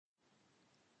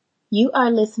You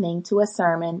are listening to a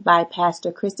sermon by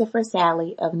Pastor Christopher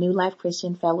Sally of New Life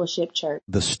Christian Fellowship Church.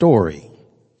 The story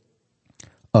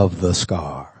of the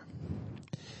scar.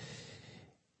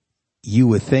 You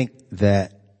would think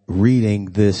that reading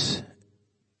this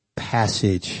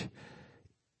passage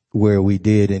where we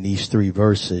did in these 3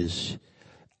 verses,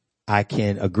 I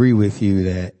can agree with you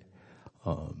that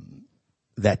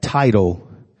that title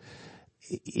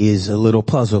is a little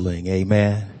puzzling.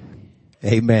 Amen.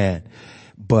 Amen.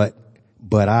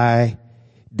 But I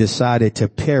decided to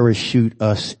parachute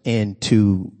us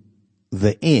into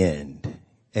the end.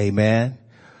 Amen.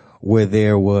 Where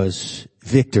there was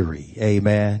victory.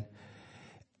 Amen.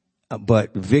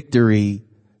 But victory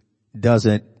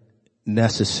doesn't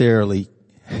necessarily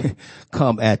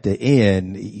come at the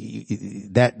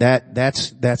end.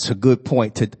 That's a good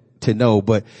point to know,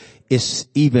 but it's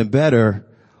even better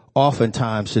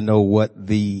oftentimes to know what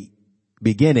the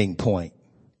beginning point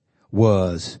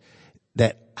was,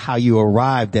 that how you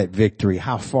arrived at victory,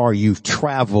 how far you've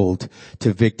traveled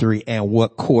to victory, and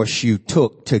what course you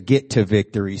took to get to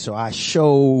victory. So I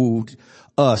showed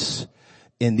us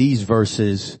in these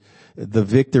verses the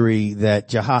victory that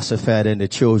Jehoshaphat and the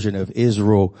children of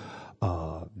Israel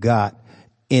got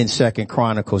in 2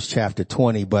 Chronicles chapter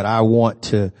 20. But I want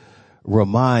to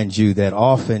remind you that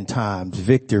oftentimes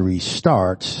victory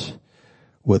starts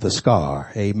with a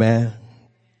scar. Amen.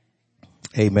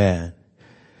 Amen.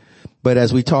 But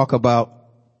as we talk about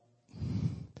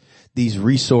these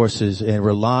resources and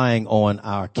relying on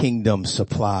our kingdom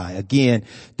supply, again,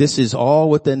 this is all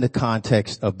within the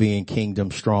context of being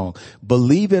kingdom strong.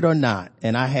 Believe it or not,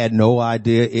 and I had no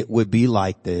idea it would be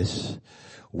like this,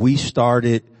 we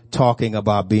started talking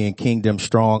about being kingdom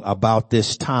strong about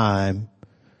this time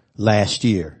last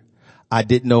year. I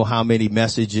didn't know how many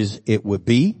messages it would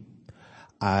be.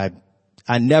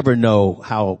 I never know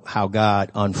how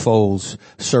God unfolds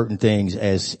certain things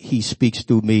as he speaks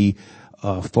through me,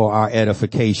 for our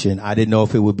edification. I didn't know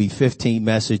if it would be 15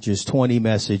 messages, 20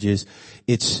 messages.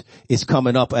 It's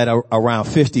coming up at around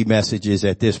 50 messages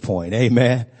at this point.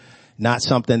 Amen. Not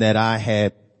something that I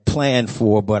had planned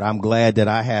for, but I'm glad that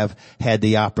I have had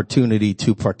the opportunity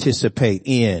to participate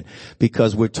in,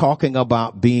 because we're talking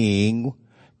about being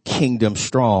kingdom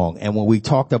strong. And when we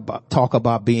talk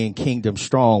about being kingdom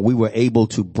strong, we were able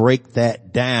to break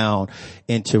that down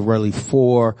into really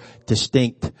 4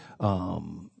 distinct,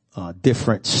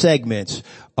 different segments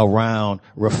around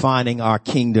refining our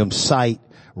kingdom sight,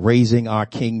 raising our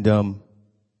kingdom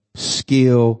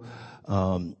skill,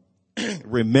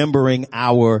 remembering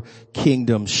our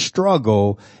kingdom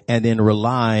struggle, and then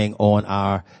relying on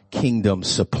our kingdom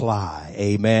supply.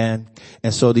 Amen.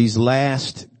 And so these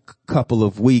last couple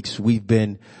of weeks we've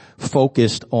been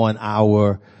focused on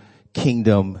our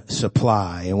kingdom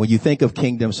supply. And when you think of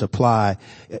kingdom supply,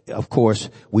 of course,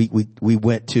 we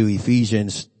went to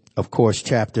Ephesians, of course,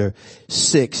 chapter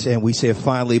 6, and we said,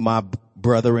 finally, my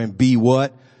brethren, be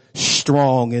what?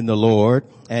 Strong in the Lord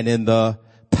and in the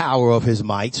power of his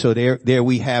might. So there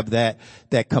we have that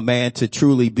command to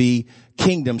truly be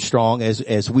kingdom strong,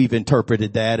 as we've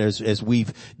interpreted that, as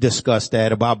we've discussed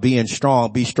that about being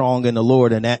strong. Be strong in the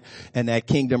Lord, and that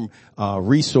kingdom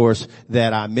resource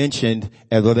that I mentioned,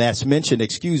 or that's mentioned,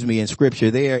 in scripture,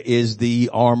 there is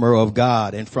the armor of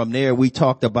God. And from there we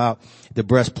talked about the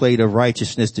breastplate of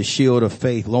righteousness, the shield of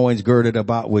faith, loins girded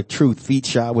about with truth, feet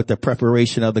shod with the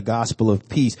preparation of the gospel of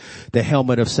peace, the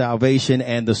helmet of salvation,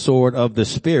 and the sword of the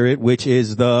Spirit, which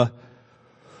is the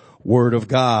word of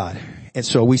God. And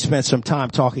so we spent some time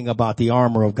talking about the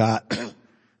armor of God.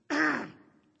 And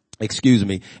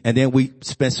then we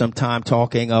spent some time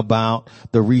talking about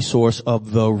the resource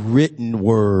of the written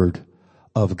word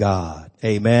of God.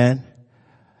 Amen.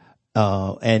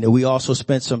 And we also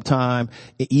spent some time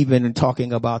even in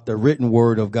talking about the written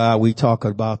word of God. We talk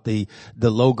about the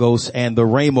logos and the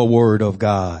rhema word of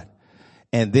God.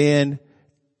 And then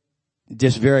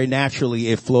just very naturally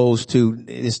it flows to,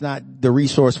 it's not, the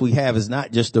resource we have is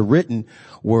not just the written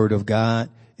word of God.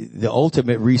 The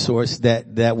ultimate resource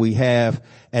that we have,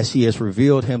 as he has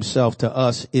revealed himself to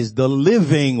us, is the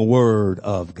living word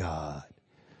of God.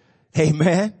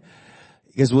 Amen.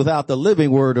 Because without the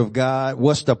living word of God,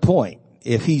 what's the point?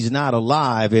 If he's not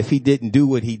alive, if he didn't do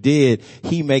what he did,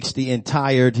 he makes the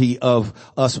entirety of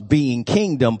us being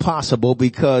kingdom possible,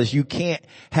 because you can't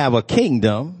have a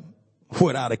kingdom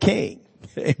without a king.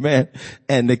 Amen.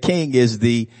 And the king is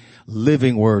the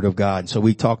living word of God. So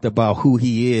we talked about who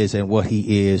he is and what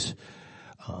he is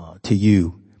to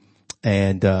you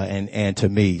and to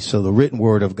me. So the written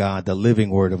word of God, the living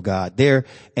word of God there.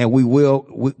 And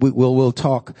we'll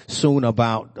talk soon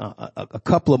about a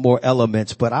couple of more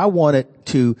elements, but I wanted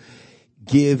to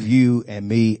give you and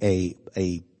me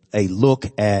a look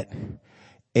at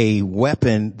a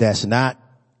weapon that's not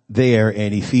there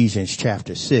in Ephesians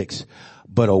chapter 6,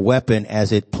 but a weapon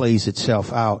as it plays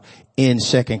itself out in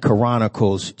 2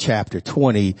 Chronicles chapter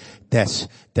 20 that's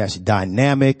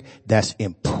dynamic, that's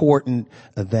important,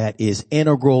 that is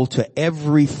integral to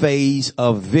every phase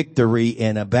of victory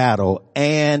in a battle.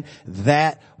 And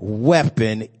that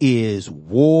weapon is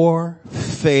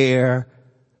warfare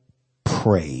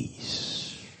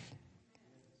praise.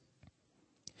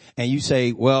 And you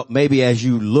say, well, maybe as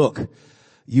you look,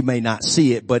 you may not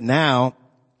see it, but now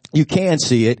you can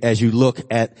see it as you look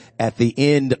at the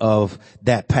end of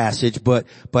that passage. But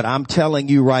I'm telling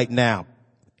you right now,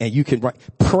 and you can write,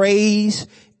 praise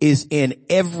is in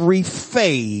every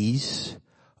phase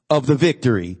of the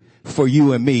victory for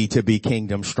you and me to be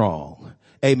kingdom strong.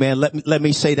 Amen. Let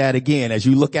me say that again. As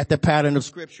you look at the pattern of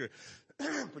scripture,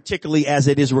 particularly as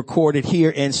it is recorded here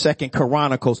in 2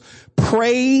 Chronicles,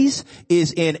 praise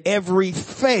is in every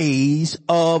phase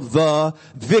of the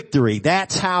victory.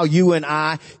 That's how you and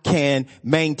I can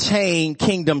maintain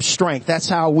kingdom strength. That's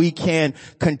how we can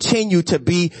continue to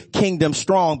be kingdom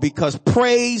strong, because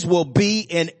praise will be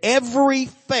in every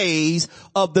phase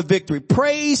of the victory.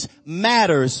 Praise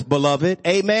matters, beloved.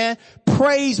 Amen.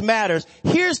 Praise matters.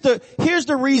 Here's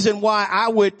the reason why I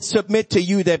would submit to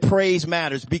you that praise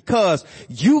matters, because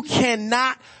you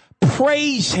cannot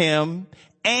praise him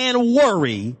and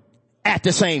worry at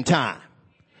the same time.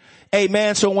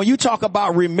 Amen. So when you talk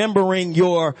about remembering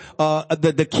your,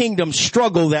 the kingdom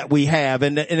struggle that we have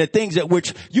and the things at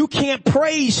which you can't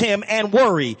praise him and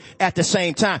worry at the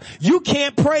same time. You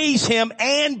can't praise him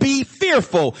and be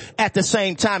fearful at the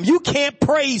same time. You can't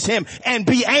praise him and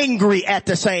be angry at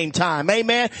the same time.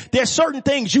 Amen. There's certain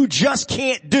things you just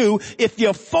can't do if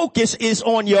your focus is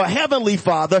on your heavenly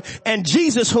Father and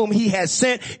Jesus whom he has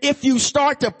sent. If you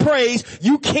start to praise,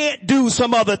 you can't do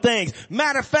some other things.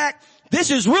 Matter of fact, this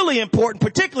is really important,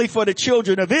 particularly for the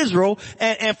children of Israel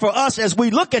and for us as we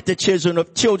look at the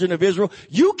children of Israel.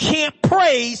 You can't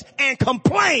praise and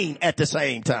complain at the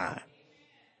same time.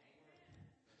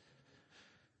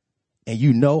 And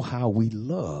you know how we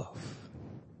love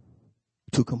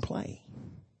to complain.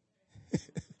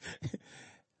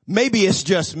 Maybe it's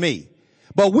just me,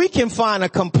 but we can find a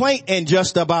complaint in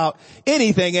just about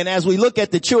anything. And as we look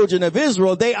at the children of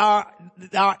Israel, they are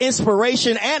our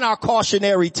inspiration and our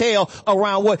cautionary tale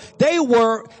around what they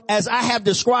were, as I have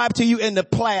described to you in the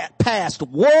past,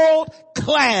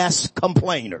 world-class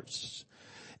complainers.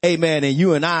 Amen. And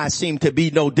you and I seem to be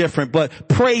no different, but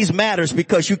praise matters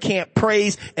because you can't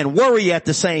praise and worry at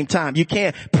the same time. You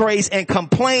can't praise and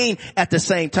complain at the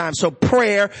same time. So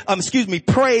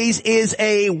praise is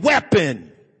a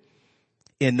weapon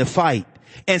in the fight.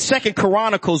 And 2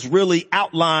 Chronicles really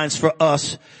outlines for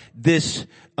us this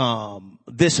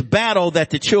battle that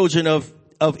the children of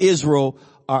Israel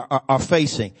are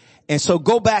facing. And so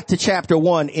go back to chapter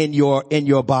 1 in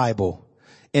your Bible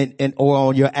or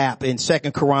on your app in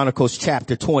 2 Chronicles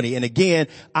chapter 20. And again,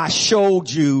 I showed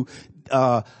you,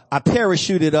 I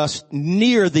parachuted us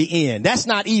near the end. That's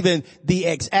not even the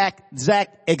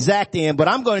exact end, but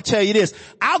I'm going to tell you this.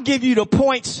 I'll give you the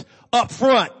points up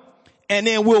front, and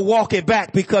then we'll walk it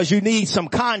back because you need some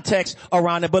context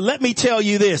around it. But let me tell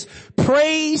you this.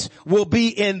 Praise will be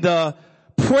in the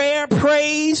prayer.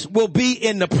 Praise will be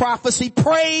in the prophecy.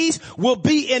 Praise will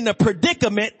be in the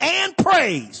predicament, and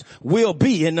praise will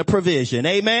be in the provision.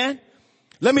 Amen.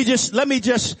 Let me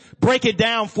just break it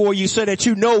down for you so that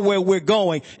you know where we're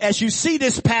going. As you see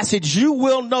this passage, you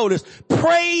will notice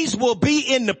praise will be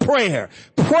in the prayer.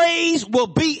 Praise will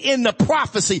be in the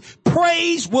prophecy.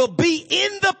 Praise will be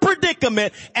in the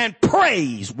predicament, and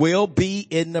praise will be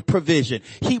in the provision.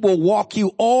 He will walk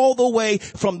you all the way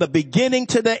from the beginning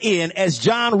to the end, as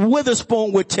John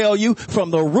Witherspoon would tell you, from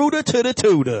the rooter to the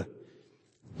tutor.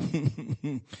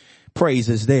 Praise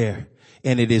is there,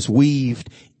 and it is weaved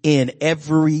in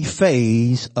every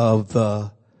phase of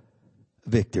the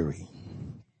victory.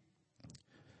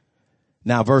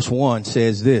 Now verse 1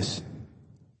 says this: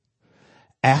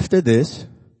 after this,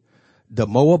 the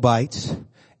Moabites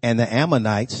and the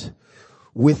Ammonites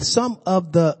with some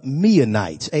of the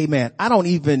Meunites. Amen. I haven't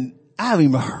even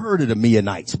heard of the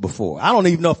Meunites before. I don't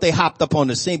even know if they hopped up on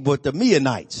the scene, but the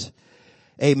Meunites,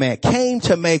 amen, came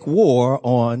to make war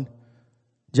on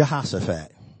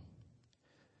Jehoshaphat.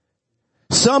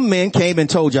 Some men came and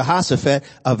told Jehoshaphat,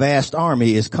 a vast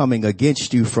army is coming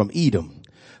against you from Edom,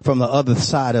 from the other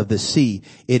side of the sea.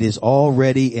 It is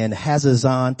already in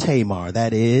Hazazon Tamar,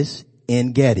 that is,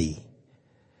 En Gedi.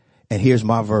 And here's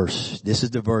my verse. This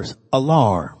is the verse.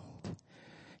 Alarmed,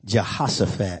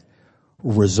 Jehoshaphat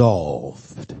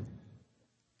resolved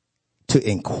to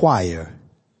inquire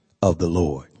of the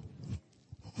Lord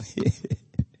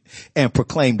and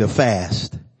proclaimed a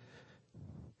fast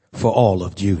for all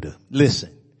of Judah.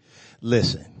 Listen.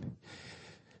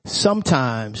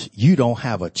 Sometimes you don't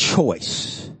have a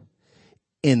choice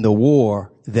in the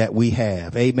war that we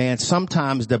have. Amen.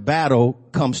 Sometimes the battle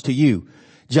comes to you.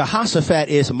 Jehoshaphat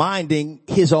is minding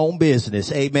his own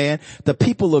business. Amen. The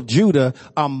people of Judah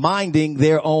are minding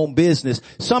their own business.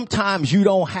 Sometimes you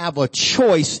don't have a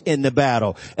choice in the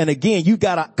battle. And again, you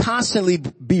gotta constantly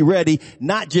be ready,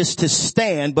 not just to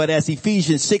stand, but as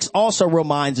Ephesians 6 also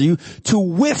reminds you, to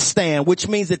withstand, which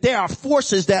means that there are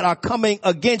forces that are coming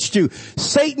against you.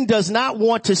 Satan does not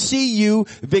want to see you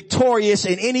victorious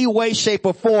in any way, shape,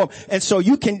 or form. And so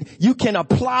you can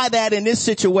apply that in this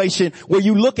situation where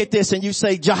you look at this and you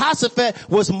say, Jehoshaphat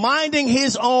was minding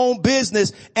his own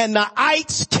business and the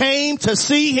ites came to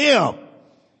see him.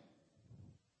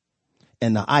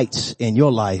 And the ites in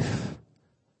your life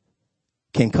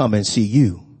can come and see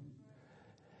you.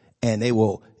 And they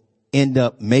will end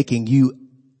up making you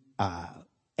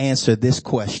answer this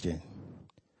question.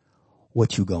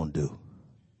 What you gonna do?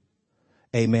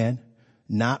 Amen.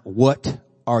 Not what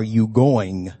are you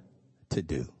going to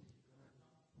do?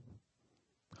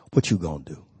 What you gonna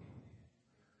do?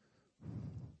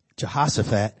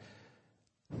 Jehoshaphat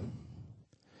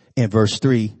in verse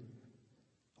 3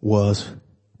 was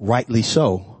rightly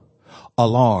so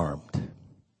alarmed.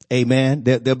 Amen.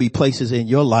 There'll be places in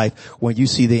your life when you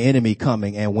see the enemy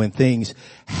coming and when things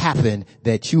happen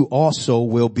that you also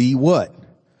will be what?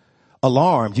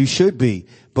 Alarmed. You should be.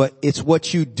 But it's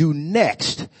what you do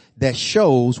next that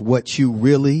shows what you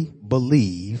really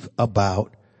believe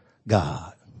about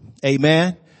God.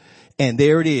 Amen. And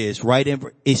there it is, right in,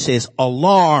 it says,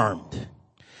 alarmed,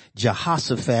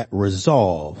 Jehoshaphat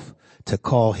resolved to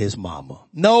call his mama.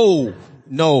 No.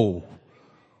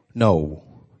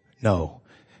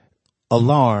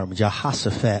 Alarmed,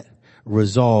 Jehoshaphat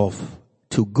resolved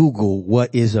to Google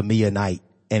what is a Meonite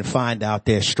and find out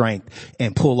their strength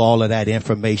and pull all of that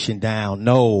information down.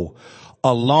 No.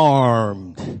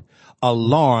 Alarmed,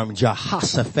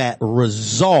 Jehoshaphat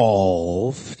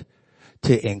resolved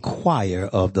to inquire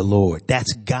of the Lord.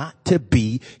 That's got to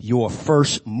be your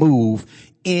first move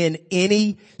in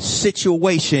any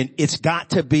situation. It's got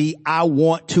to be, I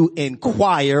want to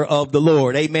inquire of the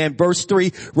Lord. Amen. Verse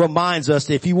 3 reminds us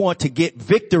that if you want to get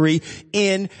victory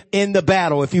in the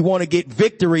battle, if you want to get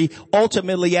victory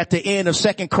ultimately at the end of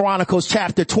 2 Chronicles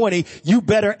chapter 20, you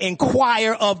better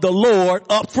inquire of the Lord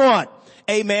up front.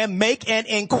 Amen. Make an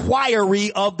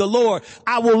inquiry of the Lord.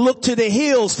 I will look to the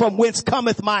hills from whence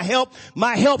cometh my help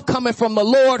cometh from the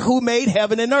Lord who made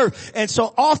heaven and earth. And so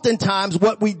oftentimes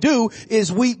what we do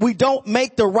is we don't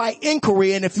make the right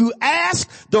inquiry. And if you ask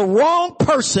the wrong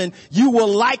person, you will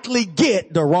likely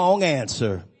get the wrong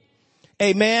answer.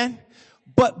 Amen.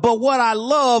 But what I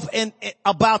love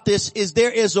about this is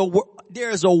there is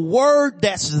a word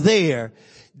that's there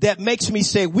that makes me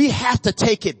say we have to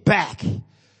take it back.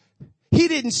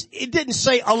 It didn't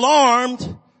say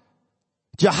alarmed,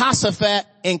 Jehoshaphat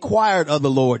inquired of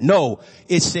the Lord. No,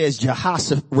 it says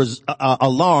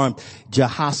alarmed,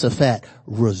 Jehoshaphat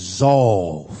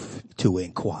resolved to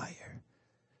inquire.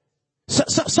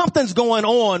 Something's going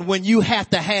on when you have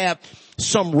to have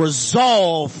some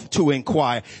resolve to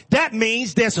inquire. That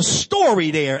means there's a story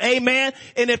there. Amen.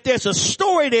 And if there's a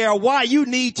story there why you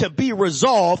need to be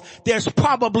resolved, there's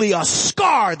probably a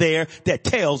scar there that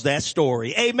tells that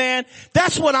story. Amen.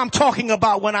 That's what I'm talking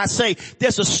about when I say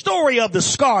there's a story of the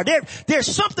scar. There's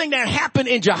something that happened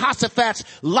in Jehoshaphat's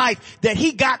life that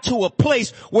he got to a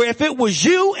place where if it was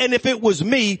you and if it was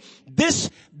me, this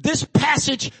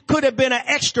passage could have been an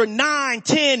extra 9,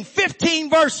 10, 15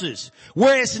 verses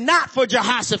where it's not for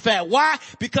Jehoshaphat. Why?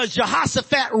 Because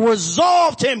Jehoshaphat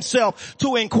resolved himself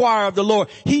to inquire of the Lord.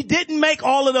 He didn't make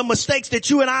all of the mistakes that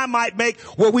you and I might make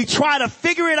where we try to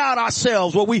figure it out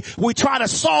ourselves, where we try to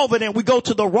solve it and we go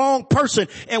to the wrong person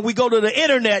and we go to the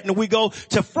internet and we go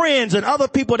to friends and other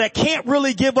people that can't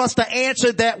really give us the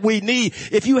answer that we need.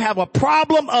 If you have a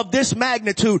problem of this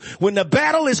magnitude, when the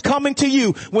battle is coming to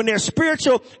you, when there's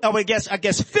spiritual, I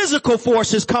guess physical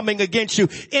forces coming against you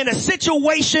in a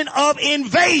situation of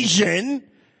invasion,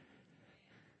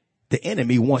 the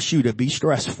enemy wants you to be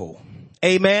stressful.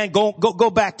 Amen.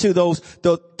 Go back to those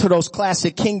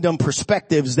classic kingdom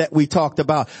perspectives that we talked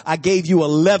about. I gave you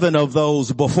 11 of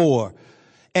those before.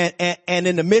 And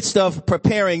in the midst of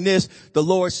preparing this, the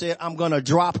Lord said, I'm going to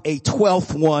drop a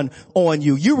 12th one on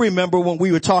you. You remember when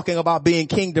we were talking about being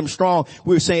kingdom strong,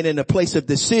 we were saying in the place of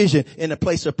decision, in the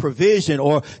place of provision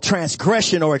or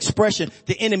transgression or expression,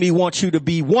 the enemy wants you to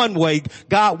be one way.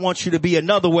 God wants you to be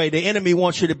another way. The enemy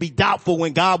wants you to be doubtful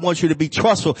when God wants you to be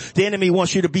trustful. The enemy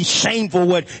wants you to be shameful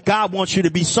when God wants you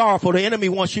to be sorrowful. The enemy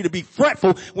wants you to be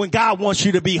fretful when God wants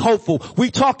you to be hopeful.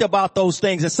 We talked about those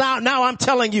things. And so now I'm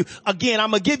telling you again,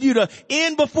 I'm going to give you the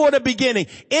end before the beginning.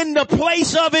 In the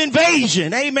place of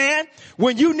invasion, amen,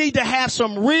 when you need to have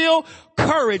some real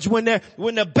courage, when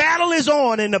the battle is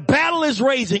on and the battle is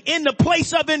raging, in the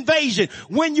place of invasion,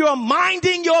 when you're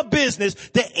minding your business,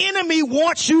 the enemy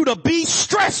wants you to be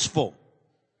stressful.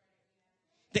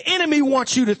 The enemy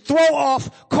wants you to throw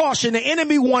off caution. The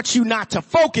enemy wants you not to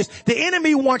focus. The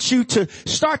enemy wants you to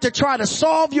start to try to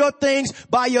solve your things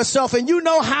by yourself. And you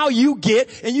know how you get,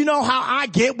 and you know how I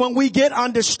get when we get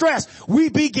under stress. We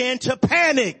begin to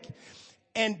panic.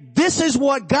 And this is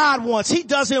what God wants. He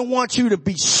doesn't want you to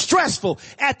be stressful.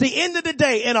 At the end of the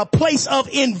day, in a place of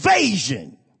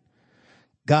invasion,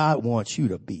 God wants you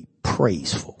to be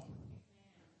praiseful.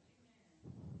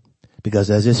 Because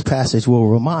as this passage will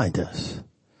remind us,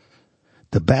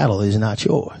 the battle is not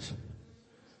yours.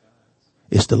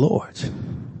 It's the Lord's.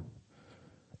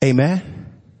 Amen.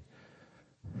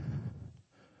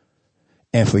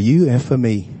 And for you and for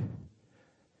me,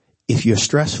 if you're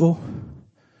stressful,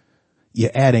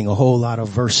 you're adding a whole lot of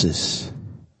verses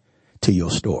to your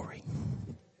story.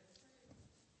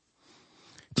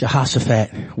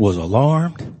 Jehoshaphat was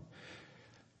alarmed,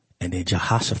 and then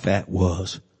Jehoshaphat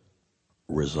was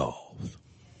resolved.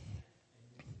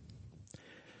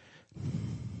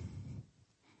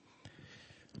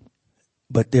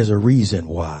 But there's a reason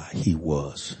why he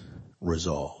was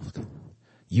resolved.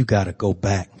 You got to go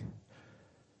back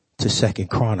to 2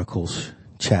 Chronicles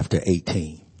chapter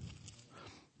 18.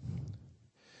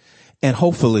 And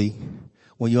hopefully,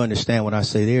 when you understand what I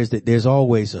say, there's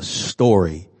always a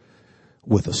story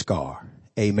with a scar.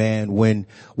 Amen. When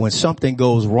something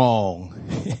goes wrong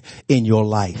in your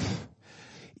life,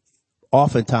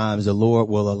 oftentimes the Lord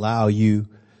will allow you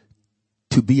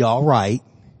to be all right,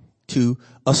 to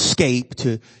escape,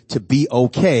 to be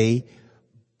okay,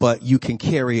 but you can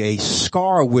carry a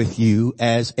scar with you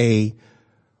as a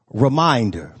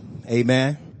reminder.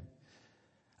 Amen.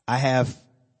 I have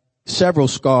several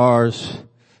scars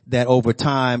that over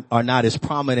time are not as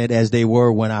prominent as they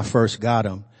were when I first got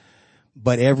them,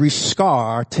 but every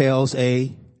scar tells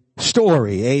a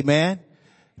story. Amen.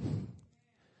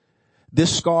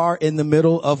 This scar in the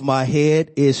middle of my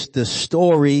head is the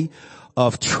story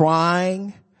of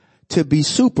trying to be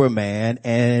Superman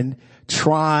and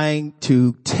trying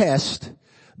to test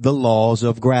the laws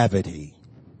of gravity.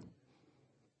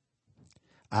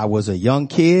 I was a young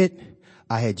kid.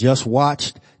 I had just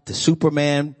watched the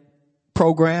Superman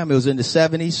program. It was in the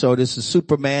 70s. So this is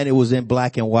Superman. It was in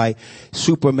black and white.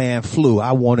 Superman flew.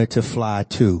 I wanted to fly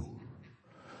too.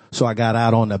 So I got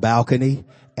out on the balcony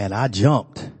and I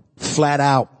jumped flat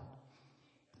out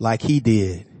like he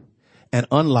did. And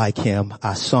unlike him,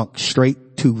 I sunk straight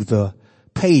to the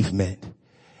pavement,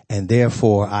 and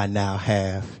therefore I now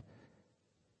have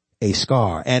a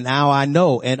scar. And now I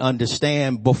know and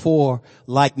understand before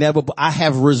like never, I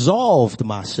have resolved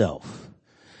myself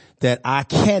that I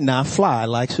cannot fly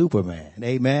like Superman.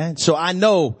 Amen. So I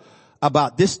know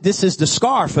about this. This is the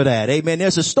scar for that. Amen.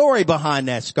 There's a story behind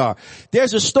that scar.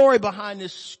 There's a story behind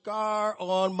this scar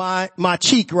on my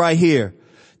cheek right here.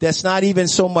 That's not even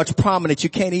so much prominent. You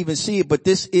can't even see it, but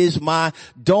this is my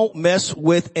don't mess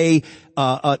with a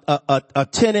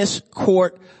tennis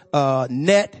court,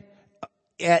 net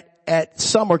at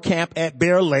summer camp at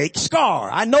Bear Lake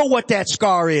scar. I know what that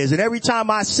scar is. And every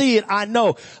time I see it, I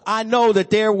know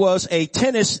that there was a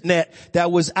tennis net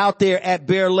that was out there at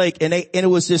Bear Lake, and it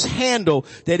was this handle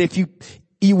that if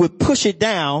you would push it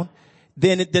down,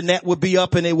 then the net would be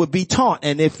up and it would be taut.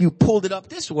 And if you pulled it up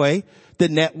this way, the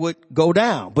net would go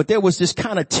down. But there was this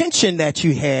kind of tension that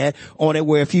you had on it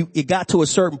where it got to a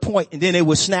certain point and then it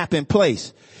would snap in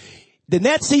place. The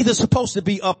net's either supposed to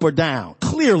be up or down,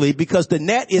 clearly, because the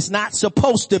net is not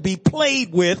supposed to be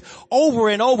played with over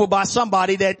and over by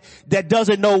somebody that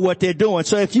doesn't know what they're doing.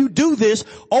 So if you do this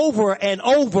over and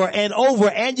over and over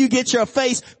and you get your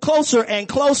face closer and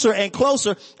closer and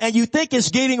closer and you think it's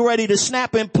getting ready to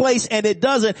snap in place and it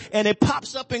doesn't, and it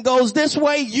pops up and goes this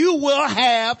way, you will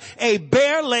have a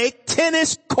Bear Lake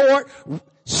tennis court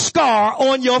scar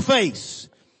on your face.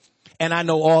 And I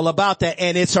know all about that.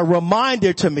 And it's a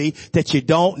reminder to me that you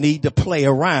don't need to play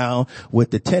around with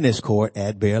the tennis court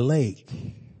at Bear Lake.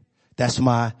 That's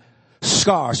my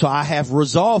scars. So I have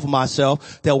resolved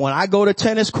myself that when I go to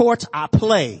tennis courts, I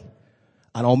play.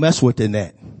 I don't mess with the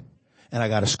net. And I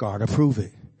got a scar to prove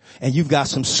it. And you've got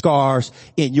some scars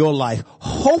in your life.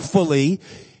 Hopefully,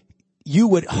 you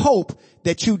would hope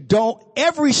that you don't,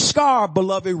 every scar,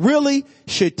 beloved, really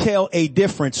should tell a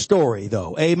different story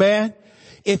though. Amen.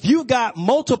 If you got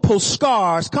multiple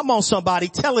scars, come on somebody,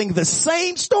 telling the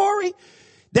same story,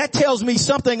 that tells me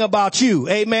something about you.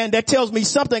 Amen. That tells me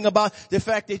something about the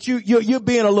fact that you're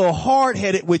being a little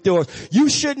hard-headed with yours. You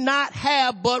should not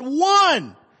have but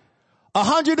one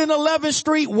 111th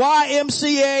Street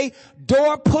YMCA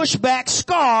door pushback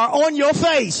scar on your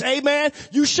face. Amen.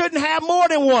 You shouldn't have more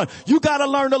than one. You got to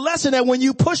learn the lesson that when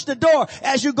you push the door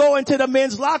as you go into the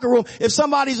men's locker room, if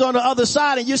somebody's on the other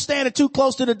side and you're standing too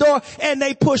close to the door and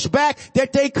they push back,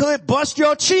 that they could bust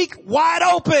your cheek wide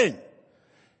open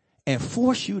and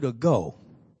force you to go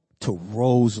to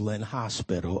Roseland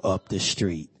Hospital up the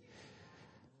street.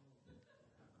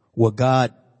 Well,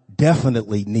 God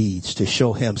definitely needs to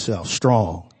show himself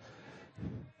strong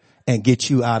and get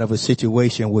you out of a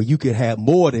situation where you could have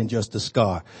more than just a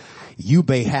scar. You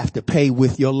may have to pay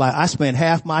with your life. I spent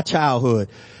half my childhood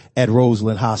at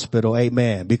Roseland Hospital,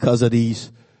 amen, because of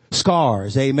these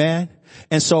scars, amen.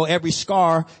 And so every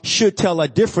scar should tell a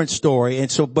different story.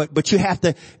 And so, but you have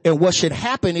to, and what should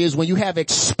happen is when you have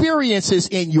experiences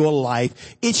in your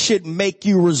life, it should make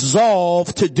you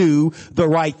resolve to do the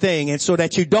right thing. And so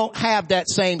that you don't have that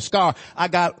same scar. I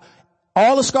got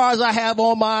all the scars I have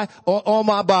on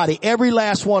my body. Every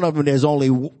last one of them, there's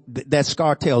only, that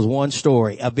scar tells one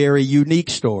story, a very unique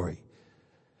story.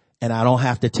 And I don't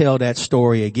have to tell that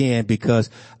story again because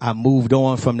I moved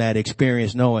on from that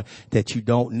experience knowing that you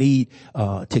don't need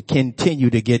to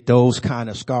continue to get those kind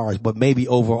of scars. But maybe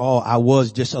overall I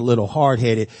was just a little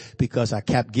hard-headed because I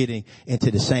kept getting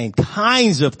into the same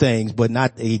kinds of things, but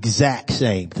not the exact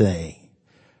same thing.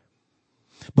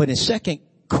 But in 2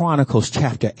 Chronicles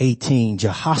chapter 18,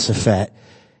 Jehoshaphat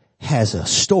has a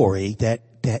story that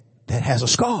has a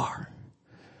scar.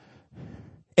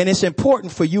 And it's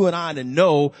important for you and I to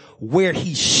know where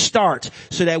he starts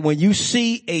so that when you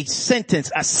see a sentence,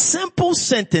 a simple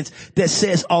sentence that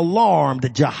says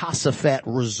alarmed, Jehoshaphat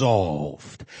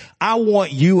resolved. I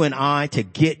want you and I to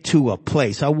get to a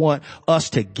place. I want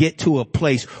us to get to a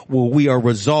place where we are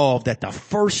resolved that the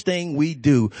first thing we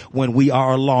do when we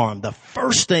are alarmed, the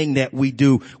first thing that we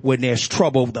do when there's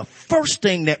trouble, the first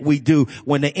thing that we do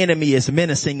when the enemy is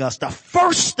menacing us, the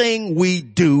first thing we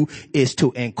do is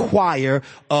to inquire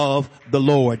of the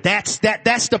Lord. That's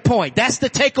the point. That's the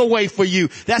takeaway for you.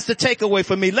 That's the takeaway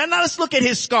for me. Let's look at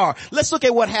his scar. Let's look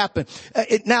at what happened.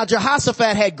 Now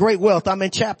Jehoshaphat had great wealth. I'm in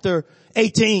chapter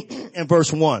 18 and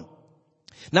verse 1.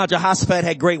 Now Jehoshaphat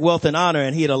had great wealth and honor,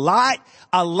 and he had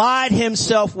allied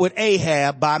himself with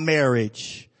Ahab by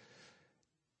marriage.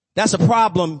 That's a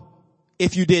problem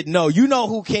if you didn't know. You know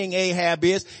who King Ahab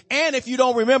is. And if you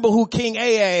don't remember who King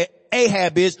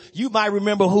Ahab is, you might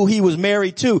remember who he was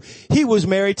married to. He was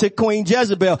married to Queen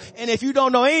Jezebel. And if you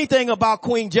don't know anything about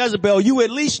Queen Jezebel, you at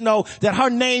least know that her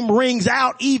name rings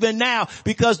out even now,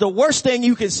 because the worst thing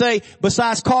you can say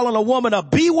besides calling a woman a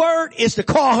B word is to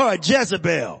call her a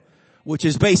Jezebel, which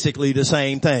is basically the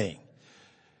same thing.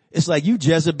 It's like, you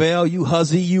Jezebel, you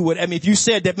hussy, you would, if you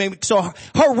said that, maybe, so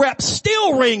her rep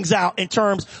still rings out in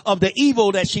terms of the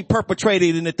evil that she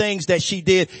perpetrated and the things that she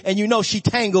did. And you know, she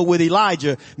tangled with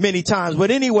Elijah many times.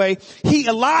 But anyway, he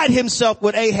allied himself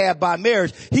with Ahab by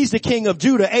marriage. He's the king of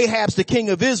Judah. Ahab's the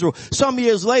king of Israel. Some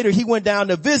years later, he went down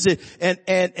to visit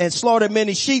and slaughtered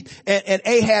many sheep. And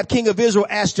Ahab, king of Israel,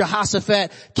 asked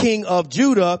Jehoshaphat, king of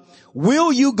Judah,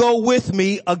 will you go with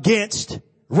me against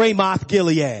Ramoth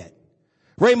Gilead?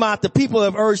 Ramoth, the people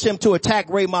have urged him to attack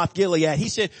Ramoth Gilead. He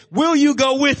said, will you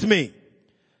go with me?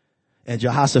 And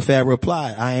Jehoshaphat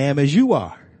replied, I am as you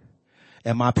are,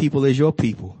 and my people is your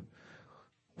people.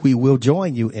 We will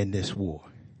join you in this war.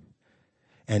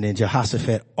 And then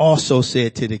Jehoshaphat also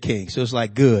said to the king, so it's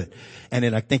like, good. And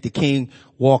then I think the king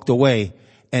walked away,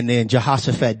 and then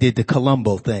Jehoshaphat did the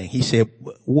Columbo thing. He said,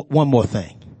 one more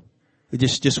thing. I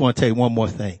just want to tell you one more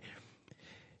thing.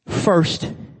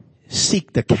 First,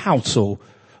 seek the counsel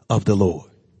of the Lord.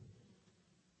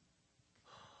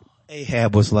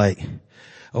 Ahab was like,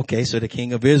 okay, so the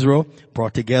king of Israel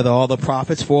brought together all the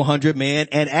prophets, 400 men,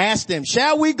 and asked them,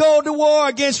 shall we go to war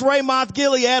against Ramoth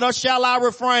Gilead, or shall I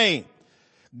refrain?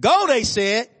 Go, they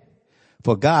said,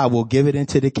 for God will give it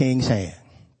into the king's hand.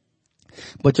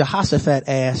 But Jehoshaphat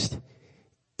asked,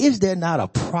 is there not a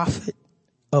prophet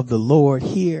of the Lord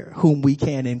here whom we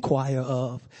can inquire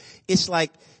of? It's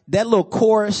like that little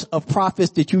chorus of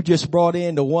prophets that you just brought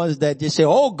in, the ones that just say,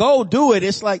 oh, go do it.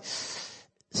 It's like,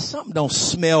 something don't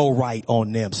smell right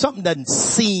on them. Something doesn't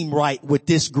seem right with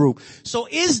this group. So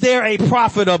is there a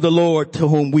prophet of the Lord to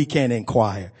whom we can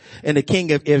inquire? And the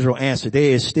king of Israel answered,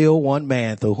 there is still one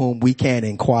man through whom we can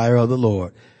inquire of the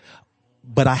Lord,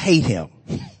 but I hate him.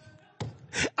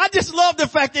 I just love the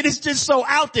fact that it's just so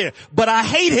out there, but I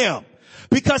hate him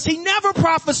because he never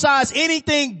prophesies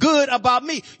anything good about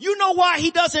me. You know why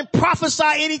he doesn't prophesy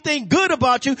anything good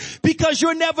about you? Because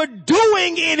you're never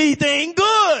doing anything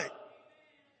good.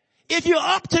 If you're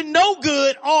up to no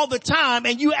good all the time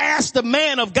and you ask the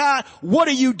man of God, what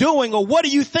are you doing, or what do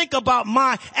you think about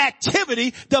my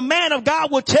activity? The man of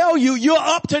God will tell you you're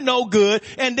up to no good,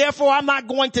 and therefore I'm not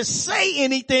going to say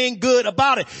anything good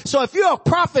about it. So if you're a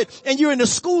prophet and you're in the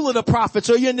school of the prophets,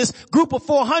 or you're in this group of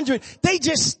 400,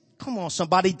 come on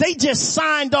somebody, they just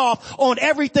signed off on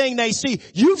everything they see.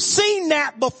 You've seen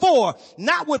that before,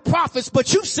 not with prophets,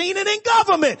 but you've seen it in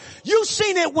government. You've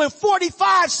seen it when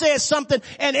 45 says something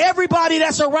and everybody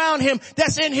that's around him,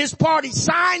 that's in his party,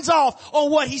 signs off on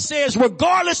what he says,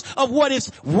 regardless of what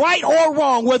is right or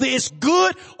wrong, whether it's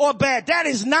good or bad. That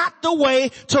is not the way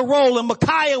to roll. And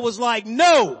Micaiah was like,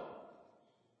 no.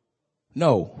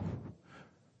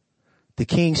 The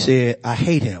king said, I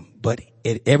hate him, but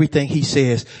everything he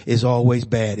says is always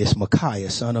bad. It's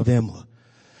Micaiah, son of Imlah.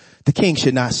 The king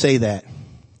should not say that.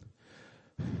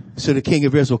 So the king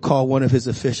of Israel called one of his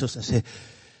officials and said,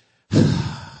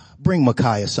 bring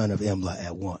Micaiah, son of Imlah,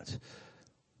 at once.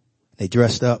 They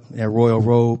dressed up in their royal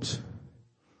robes.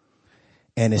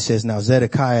 And it says, now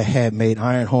Zedekiah had made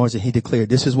iron horns, and he declared,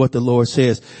 this is what the Lord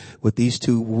says, with these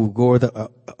two will gore the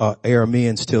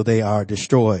Arameans till they are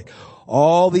destroyed.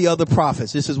 All the other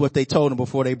prophets, this is what they told him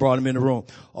before they brought him in the room.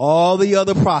 All the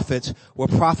other prophets were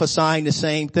prophesying the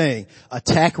same thing.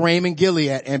 Attack Ramoth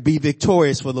Gilead and be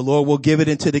victorious, for the Lord will give it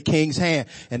into the king's hand.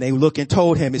 And they look and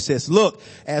told him, it says, look,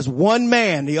 as one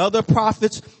man, the other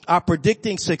prophets are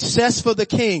predicting success for the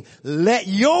king. Let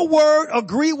your word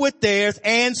agree with theirs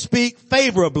and speak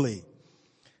favorably.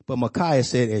 But Micaiah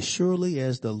said, as surely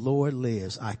as the Lord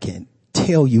lives, I can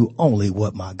tell you only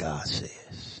what my God says.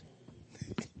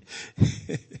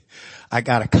 I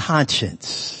got a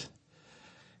conscience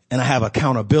and I have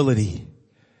accountability,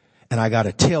 and I got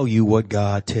to tell you what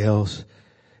God tells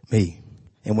me.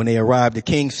 And when they arrived, the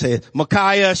king said,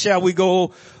 Micaiah, shall we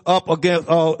go up against,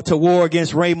 to war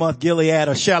against Ramoth Gilead,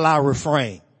 or shall I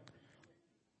refrain?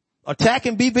 Attack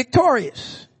and be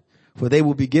victorious, for they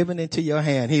will be given into your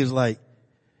hand. He was like,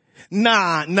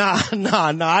 Nah.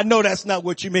 I know that's not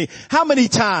what you mean. How many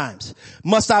times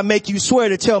must I make you swear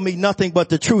to tell me nothing but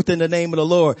the truth in the name of the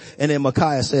Lord? And then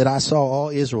Micaiah said, I saw all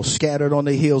Israel scattered on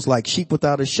the hills like sheep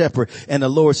without a shepherd. And the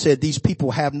Lord said, these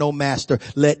people have no master.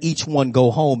 Let each one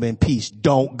go home in peace.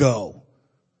 Don't go.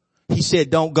 He said,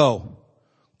 don't go.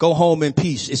 Go home in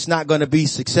peace. It's not going to be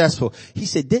successful. He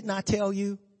said, didn't I tell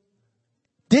you?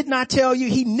 Didn't I tell you?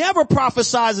 He never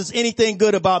prophesies anything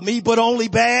good about me, but only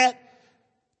bad.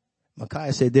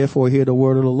 Micaiah said, therefore hear the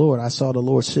word of the Lord. I saw the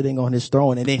Lord sitting on his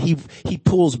throne. And then he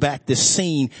pulls back this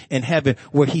scene in heaven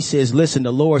where he says, listen,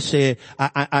 the Lord said,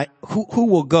 who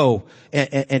will go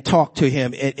and talk to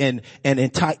him and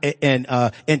entice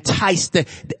the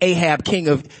Ahab, king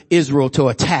of Israel, to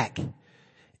attack?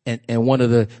 And one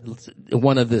of the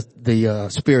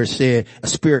spirits said, a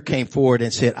spirit came forward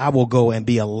and said, I will go and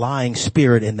be a lying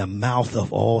spirit in the mouth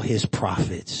of all his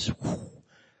prophets.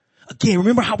 Again,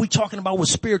 remember how we talking about with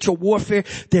spiritual warfare,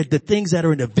 the things that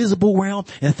are in the visible realm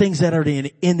and things that are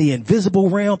in the invisible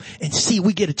realm. And see,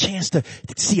 we get a chance to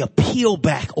see a peel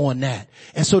back on that.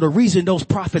 And so the reason those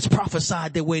prophets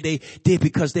prophesied the way they did,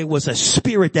 because there was a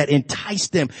spirit that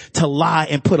enticed them to lie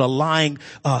and put a lying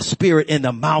spirit in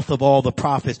the mouth of all the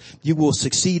prophets. You will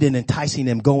succeed in enticing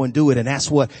them. Go and do it. And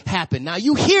that's what happened. Now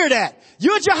you hear that.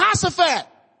 You're Jehoshaphat.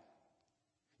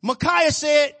 Micaiah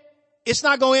said, it's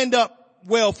not going to end up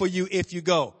well for you if you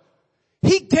go.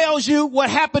 He tells you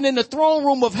what happened in the throne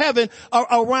room of heaven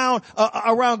around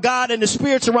God and the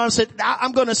spirits around. Said,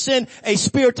 I'm going to send a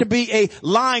spirit to be a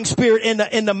lying spirit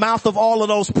in the mouth of all of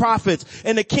those prophets.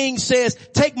 And the king says,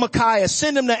 take Micaiah,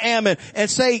 send him to Ammon, and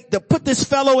say to put this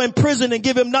fellow in prison and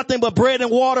give him nothing but bread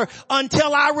and water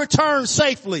until I return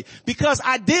safely. Because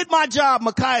I did my job.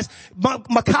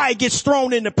 Micaiah gets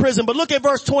thrown into prison. But look at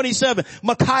verse 27.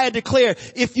 Micaiah declared,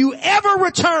 if you ever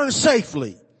return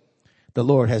safely, the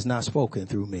Lord has not spoken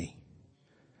through me.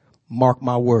 Mark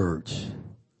my words,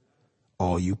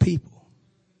 all you people.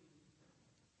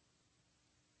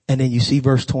 And then you see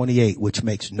verse 28, which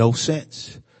makes no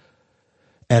sense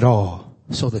at all.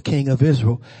 So the king of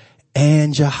Israel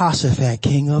and Jehoshaphat,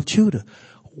 king of Judah,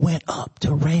 went up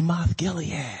to Ramoth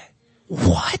Gilead.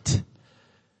 What?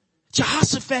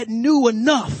 Jehoshaphat knew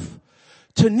enough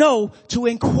to know to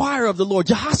inquire of the Lord.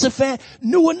 Jehoshaphat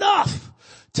knew enough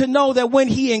to know that when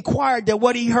he inquired that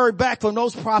what he heard back from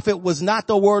those prophets was not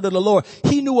the word of the Lord.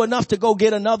 He knew enough to go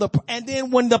get another. And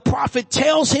then when the prophet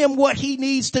tells him what he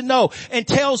needs to know and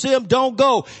tells him, don't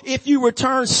go. If you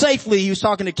return safely, he was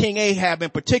talking to King Ahab in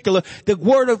particular, the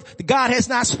word of God has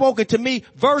not spoken to me.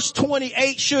 Verse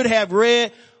 28 should have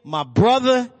read, my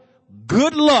brother,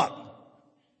 good luck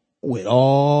with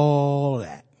all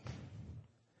that.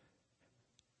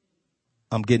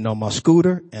 I'm getting on my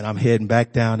scooter and I'm heading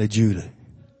back down to Judah.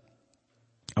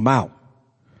 I'm out.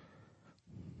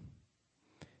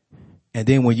 And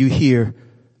then when you hear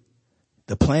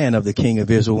the plan of the king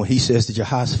of Israel, when he says to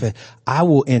Jehoshaphat, I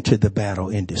will enter the battle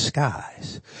in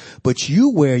disguise, but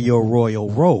you wear your royal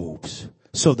robes.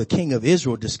 So the king of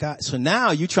Israel disguised. So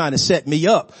now you're trying to set me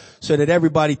up so that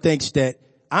everybody thinks that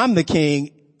I'm the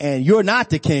king and you're not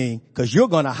the king because you're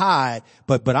going to hide,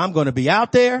 but I'm going to be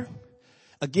out there.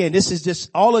 Again, this is just,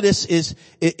 all of this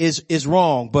is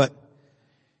wrong, but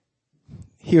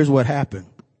here's what happened.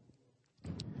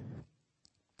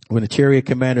 When the chariot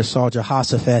commander saw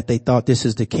Jehoshaphat, they thought this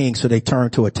is the king, so they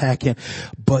turned to attack him.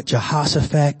 But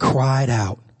Jehoshaphat cried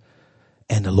out,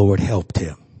 and the Lord helped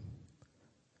him.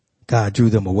 God drew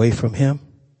them away from him.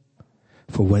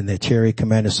 For when the chariot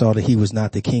commander saw that he was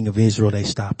not the king of Israel, they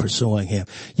stopped pursuing him.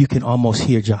 You can almost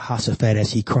hear Jehoshaphat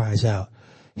as he cries out,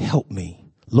 help me.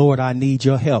 Lord, I need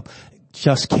your help.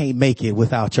 Just can't make it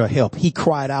without your help. He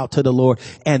cried out to the Lord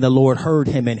and the Lord heard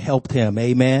him and helped him.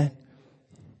 Amen.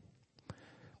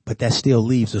 But that still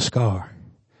leaves a scar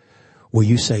where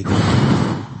you say,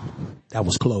 that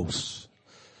was close.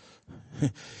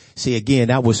 See, again,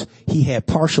 he had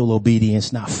partial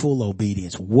obedience, not full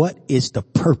obedience. What is the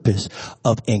purpose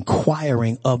of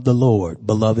inquiring of the Lord,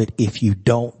 beloved, if you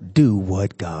don't do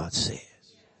what God says?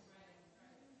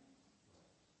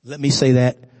 Let me say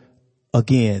that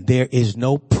again. There is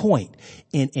no point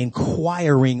in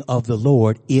inquiring of the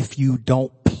Lord if you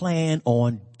don't plan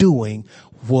on doing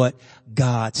what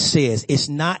God says. It's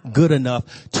not good enough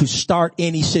to start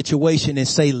any situation and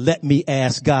say, let me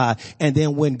ask God. And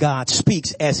then when God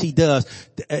speaks, as he does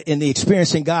in the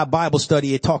Experiencing God Bible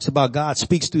study, it talks about God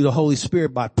speaks through the Holy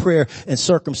Spirit by prayer and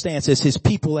circumstances, his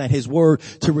people and his word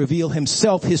to reveal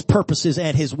himself, his purposes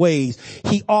and his ways.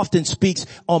 He often speaks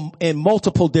in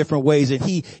multiple different ways, and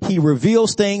he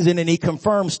reveals things and then he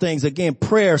confirms things. Again,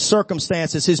 prayer,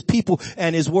 circumstances, his people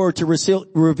and his word to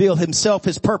reveal himself,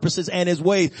 his purposes and his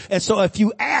ways. And so if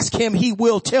you ask him, he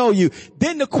will tell you.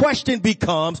 Then the question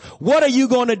becomes, what are you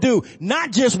going to do?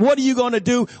 Not just what are you going to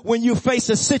do when you face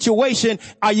a situation.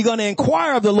 Are you going to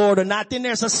inquire of the Lord or not? Then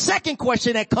there's a second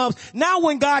question that comes. Now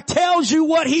when God tells you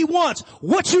what he wants,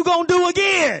 what you going to do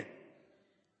again?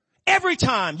 Every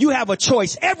time you have a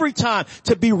choice, every time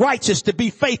to be righteous, to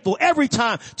be faithful, every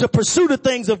time to pursue the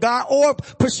things of God or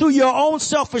pursue your own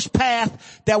selfish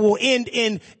path that will end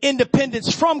in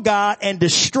independence from God and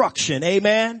destruction.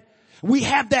 Amen. We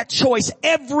have that choice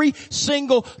every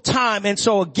single time. And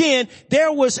so again,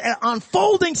 there was an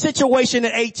unfolding situation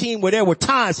at 18 where there were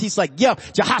times he's like, yep,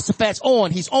 Jehoshaphat's on,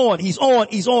 he's on.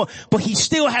 But he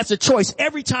still has a choice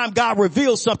every time God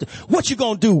reveals something. What you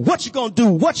gonna do? What you gonna do?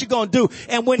 What you gonna do?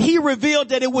 And when he revealed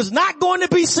that it was not going to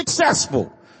be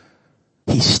successful,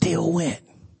 he still went.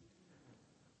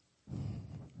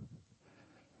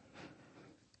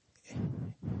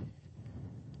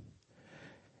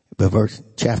 But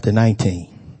chapter 19,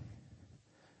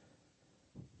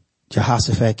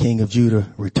 Jehoshaphat, king of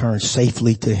Judah, returned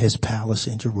safely to his palace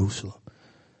in Jerusalem.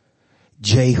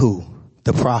 Jehu,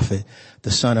 the prophet,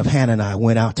 the son of Hanani,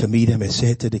 went out to meet him and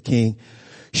said to the king,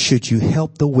 should you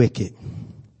help the wicked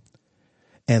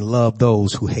and love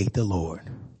those who hate the Lord?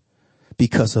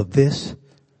 Because of this,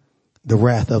 the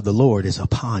wrath of the Lord is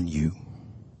upon you.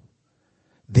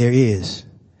 There is,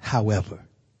 however,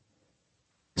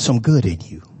 some good in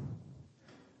you.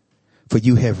 For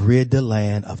you have rid the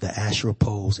land of the Asherah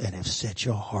poles and have set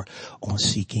your heart on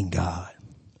seeking God.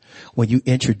 When you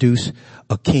introduce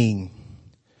a king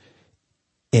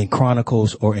in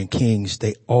Chronicles or in Kings,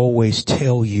 they always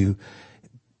tell you,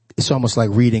 it's almost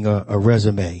like reading a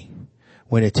resume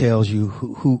when it tells you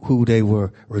who they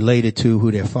were related to,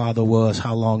 who their father was,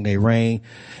 how long they reigned,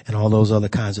 and all those other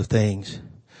kinds of things.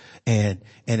 And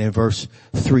in verse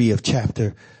 3 of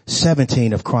chapter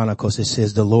 17 of Chronicles, it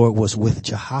says the Lord was with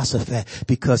Jehoshaphat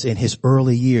because in his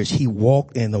early years he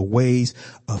walked in the ways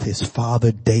of his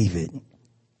father David,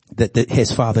 that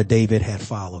his father David had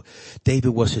followed.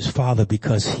 David was his father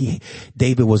because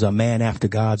David was a man after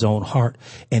God's own heart.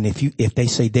 And if they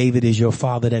say David is your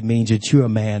father, that means that you're a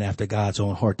man after God's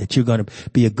own heart, that you're going to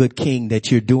be a good king,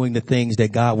 that you're doing the things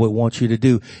that God would want you to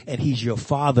do. And he's your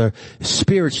father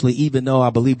spiritually, even though I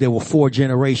believe there were 4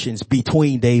 generations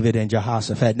between David and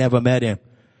Jehoshaphat. Never met him.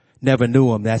 Never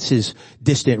knew him. That's his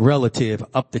distant relative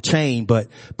up the chain. But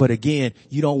again,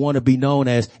 you don't want to be known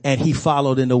as, and he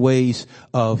followed in the ways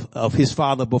of his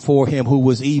father before him who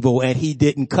was evil, and he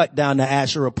didn't cut down the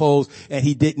Asherah poles, and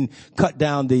he didn't cut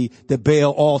down the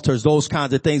Baal altars, those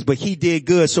kinds of things, but he did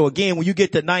good. So again, when you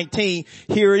get to 19,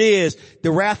 here it is.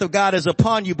 The wrath of God is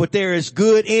upon you, but there is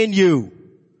good in you,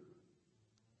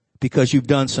 because you've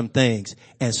done some things.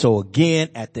 And so again,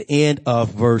 at the end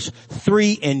of verse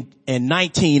 3 and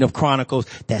 19 of Chronicles,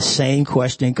 that same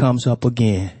question comes up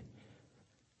again.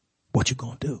 What you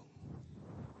gonna do?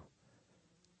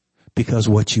 Because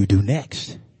what you do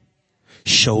next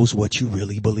shows what you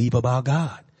really believe about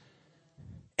God.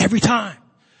 Every time.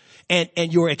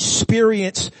 And your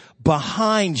experience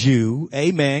behind you,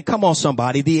 amen, come on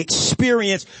somebody, the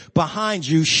experience behind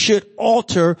you should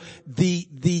alter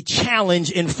the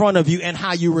challenge in front of you and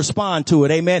how you respond to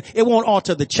it, amen. It won't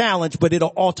alter the challenge, but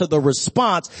it'll alter the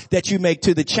response that you make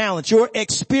to the challenge. Your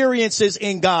experiences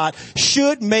in God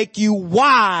should make you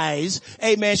wise,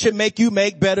 amen, should make you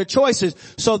make better choices,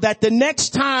 so that the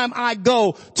next time I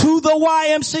go to the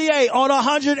YMCA on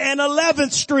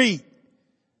 111th Street,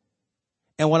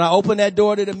 and when I open that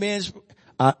door to the men's,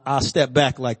 I'll step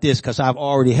back like this, because I've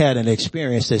already had an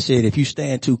experience that said if you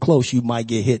stand too close, you might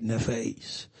get hit in the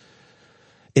face.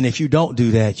 And if you don't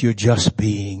do that, you're just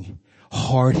being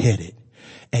hard-headed,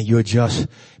 and you're just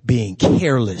being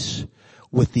careless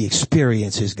with the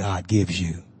experiences God gives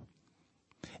you.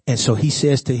 And so he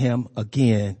says to him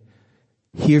again,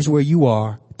 here's where you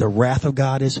are. The wrath of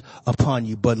God is upon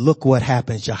you. But look what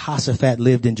happens. Jehoshaphat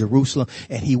lived in Jerusalem,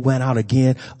 and he went out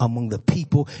again among the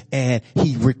people, and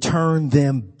he returned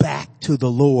them back to the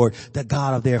Lord, the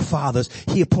God of their fathers.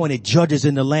 He appointed judges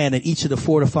in the land in each of the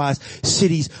fortified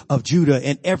cities of Judah.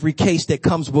 In every case that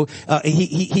comes,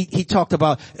 he talked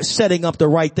about setting up the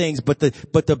right things. But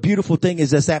the beautiful thing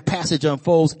is, as that passage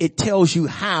unfolds, it tells you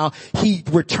how he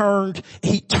turned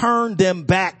them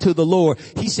back to the Lord.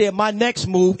 He said, my next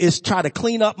move is try to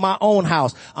clean up my own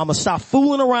house. I'm going to stop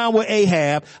fooling around with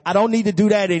Ahab. I don't need to do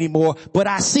that anymore. But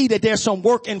I see that there's some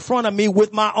work in front of me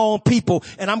with my own people,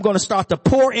 and I'm going to start to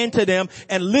pour into them.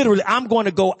 And literally, I'm going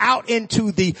to go out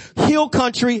into the hill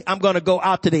country. I'm going to go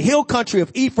out to the hill country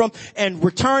of Ephraim and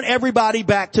return everybody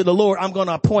back to the Lord. I'm going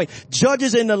to appoint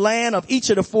judges in the land of each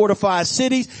of the fortified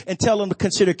cities and tell them to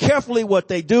consider carefully what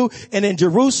they do. And in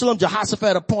Jerusalem,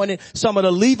 Jehoshaphat appointed some of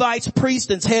the Levites,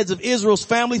 priests, and heads of Israel's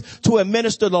families to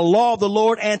administer the law of the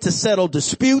Lord and to settle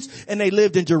disputes. And they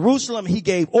lived in Jerusalem. He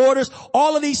gave orders.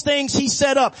 All of these things he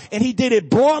set up, and he did it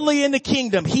broadly in the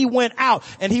kingdom. He went out,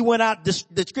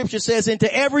 the scripture says,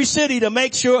 into every city to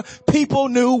make sure people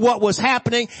knew what was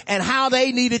happening and how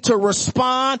they needed to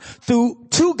respond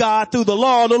to God through the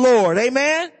law of the Lord.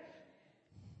 Amen?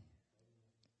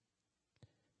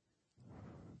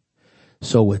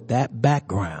 So with that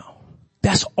background,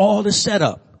 that's all the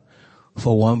setup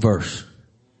for one verse.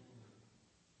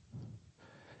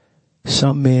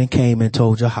 Some men came and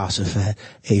told Jehoshaphat,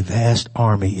 a vast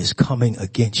army is coming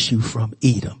against you from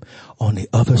Edom on the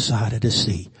other side of the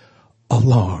sea.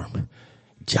 Alarmed,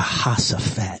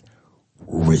 Jehoshaphat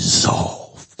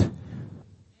resolved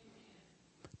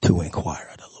to inquire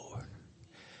of the Lord.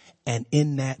 And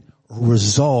in that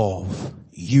resolve,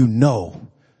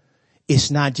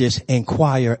 it's not just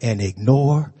inquire and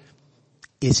ignore,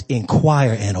 it's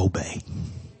inquire and obey.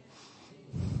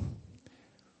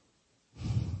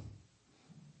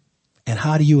 And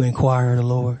how do you inquire of the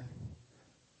Lord?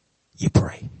 You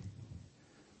pray.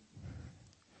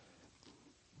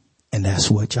 And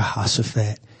that's what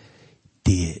Jehoshaphat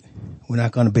did. We're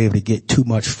not going to be able to get too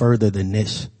much further than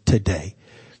this today.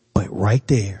 But right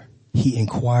there, he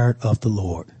inquired of the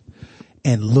Lord.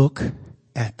 And look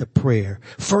at the prayer.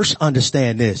 First,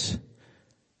 understand this.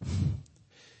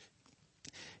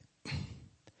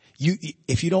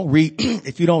 If you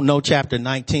don't know chapter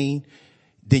 19,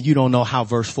 then you don't know how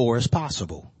verse 4 is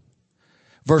possible.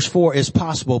 Verse 4 is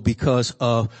possible because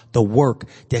of the work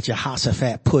that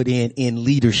Jehoshaphat put in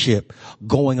leadership,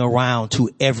 going around to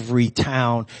every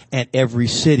town and every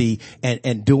city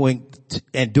and doing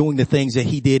the things that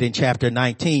he did in chapter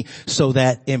 19, so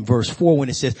that in verse 4, when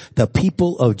it says, the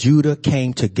people of Judah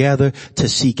came together to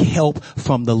seek help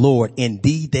from the Lord.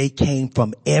 Indeed, they came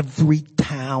from every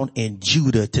town in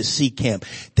Judah to seek him.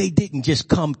 They didn't just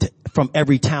come from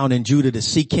every town in Judah to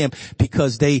seek him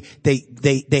because they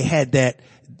had that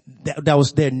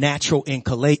was their natural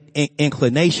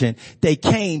inclination. They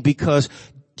came because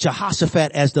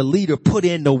Jehoshaphat as the leader put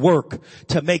in the work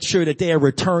to make sure that they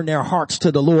return their hearts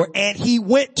to the Lord. And he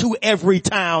went to every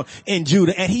town in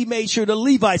Judah and he made sure the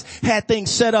Levites had things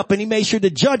set up and he made sure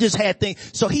the judges had things.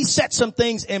 So he set some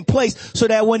things in place so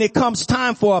that when it comes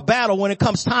time for a battle, when it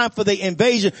comes time for the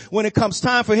invasion, when it comes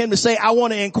time for him to say, I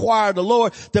want to inquire of the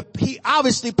Lord, he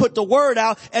obviously put the word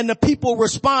out and the people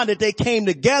responded. They came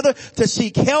together to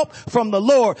seek help from the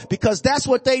Lord because that's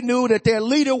what they knew that their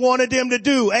leader wanted them to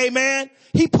do. Amen.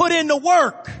 He put in the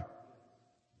work.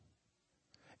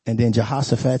 And then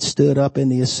Jehoshaphat stood up in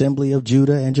the assembly of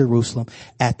Judah and Jerusalem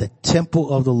at the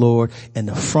temple of the Lord in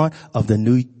the front of the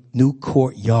new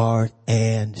courtyard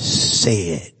and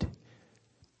said,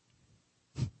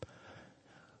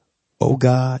 O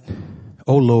God,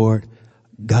 O Lord,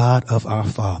 God of our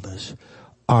fathers,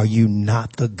 are you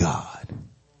not the God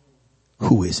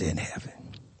who is in heaven?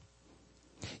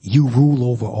 You rule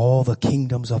over all the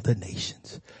kingdoms of the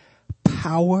nations.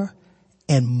 Power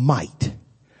and might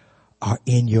are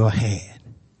in your hand,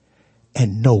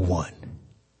 and no one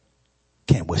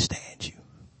can withstand you.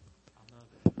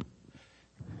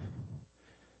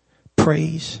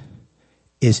 Praise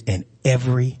is in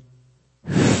every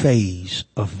phase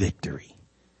of victory.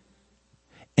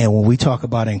 And when we talk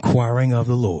about inquiring of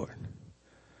the Lord,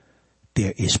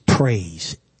 there is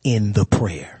praise in the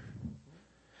prayer.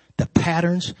 The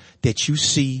patterns that you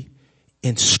see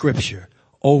in Scripture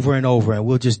over and over, and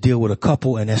we'll just deal with a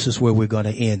couple, and this is where we're going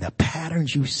to end. The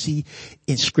patterns you see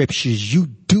in Scriptures, you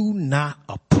do not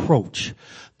approach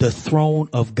the throne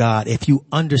of God. If you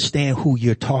understand who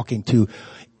you're talking to,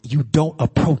 you don't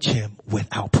approach him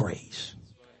without praise.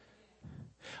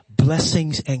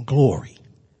 Blessings and glory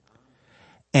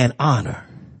and honor,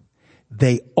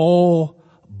 they all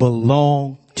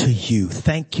belong to you.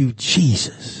 Thank you,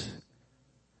 Jesus,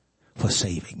 for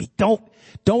saving me.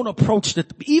 Don't approach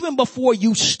even before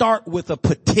you start with a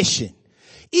petition.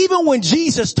 Even when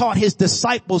Jesus taught his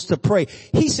disciples to pray,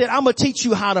 he said, I'm going to teach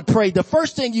you how to pray. The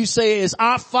first thing you say is,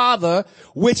 Our Father,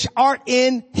 which art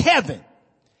in heaven,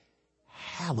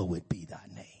 hallowed be thy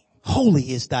name.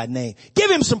 Holy is thy name.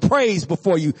 Give him some praise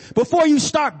before you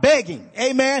start begging.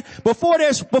 Amen.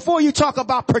 Before you talk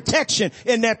about protection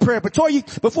in that prayer, before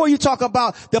you talk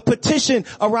about the petition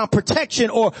around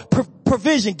protection or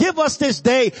provision, give us this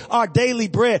day our daily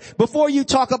bread. Before you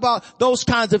talk about those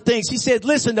kinds of things, he said,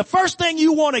 listen, the first thing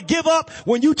you want to give up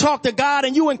when you talk to God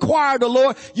and you inquire the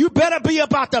Lord, you better be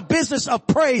about the business of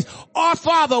praise. Our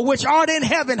Father, which art in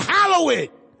heaven, hallowed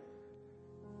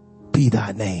be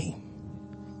thy name.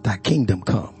 Thy kingdom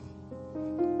come.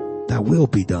 Thy will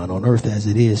be done on earth as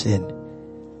it is in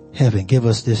heaven. Give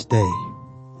us this day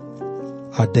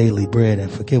our daily bread,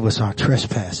 and forgive us our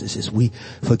trespasses as we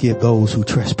forgive those who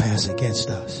trespass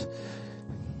against us.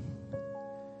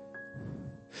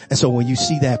 And so when you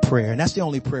see that prayer, and that's the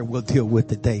only prayer we'll deal with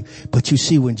today, but you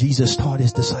see when Jesus taught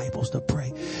his disciples to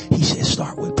pray, he said,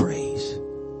 start with praise.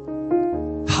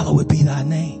 Hallowed be thy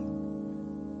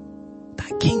name. Thy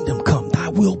kingdom come, thy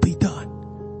will be done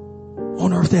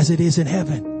on earth as it is in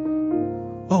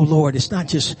heaven. Oh Lord, it's not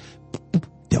just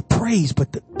the praise,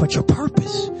 but your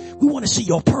purpose. We want to see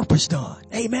your purpose done.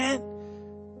 Amen.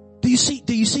 Do you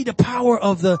see the power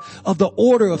of the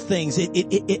order of things?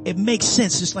 It makes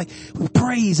sense. It's like we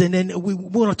praise and then we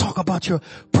want to talk about your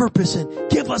purpose and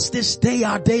give us this day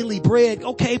our daily bread.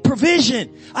 Okay,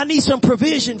 provision. I need some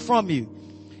provision from you.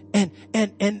 And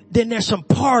then there's some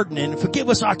pardon, and forgive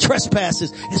us our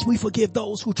trespasses as we forgive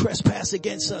those who trespass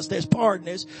against us. There's pardon.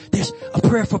 There's a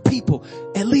prayer for people.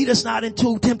 And lead us not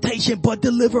into temptation, but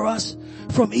deliver us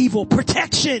from evil.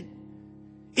 Protection.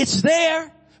 It's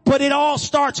there. But it all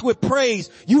starts with praise.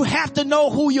 You have to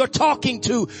know who you're talking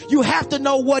to. You have to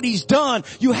know what he's done.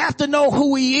 You have to know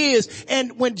who he is.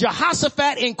 And when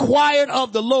Jehoshaphat inquired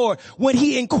of the Lord,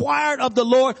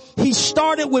 he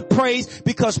started with praise,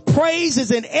 because praise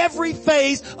is in every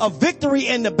phase of victory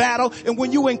in the battle. And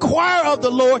when you inquire of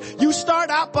the Lord, you start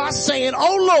out by saying,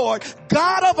 O Lord,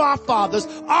 God of our fathers,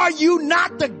 are you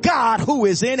not the God who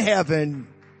is in heaven?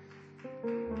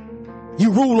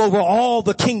 You rule over all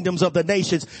the kingdoms of the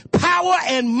nations. Power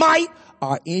and might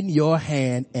are in your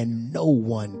hand, and no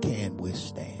one can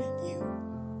withstand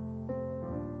you.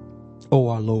 Oh,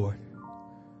 our Lord,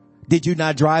 did you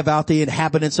not drive out the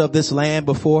inhabitants of this land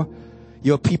before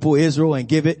your people Israel and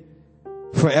give it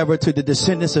forever to the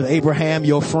descendants of Abraham,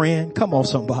 your friend? Come on,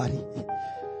 somebody.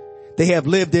 They have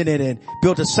lived in it and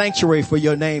built a sanctuary for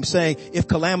your name, saying, if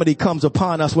calamity comes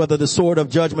upon us, whether the sword of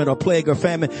judgment or plague or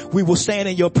famine, we will stand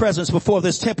in your presence before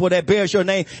this temple that bears your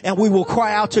name, and we will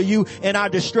cry out to you in our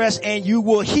distress, and you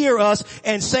will hear us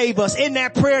and save us. In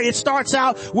that prayer, it starts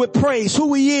out with praise,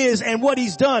 who he is and what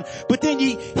he's done. But then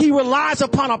he relies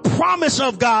upon a promise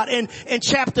of God in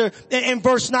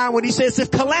verse 9, when he says, if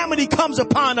calamity comes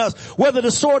upon us, whether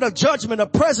the sword of judgment or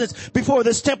presence before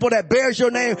this temple that bears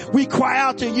your name, we cry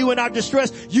out to you in our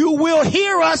distress, you will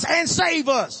hear us and save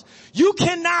us. You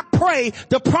cannot pray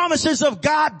the promises of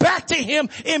God back to him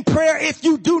in prayer if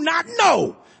you do not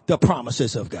know the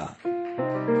promises of God.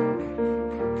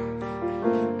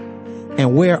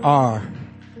 And where are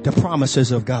the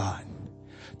promises of God?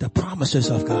 The promises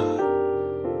of God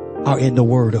are in the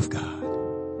Word of God.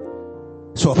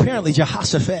 So apparently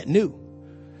Jehoshaphat knew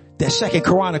that 2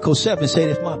 Chronicles 7 said,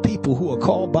 if my people who are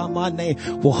called by my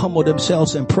name will humble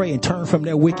themselves and pray and turn from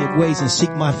their wicked ways and seek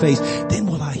my face, then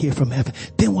will I hear from heaven.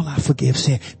 Then will I forgive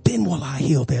sin. Then will I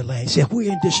heal their land. See, if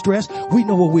we're in distress, we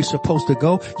know where we're supposed to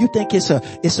go. You think it's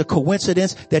a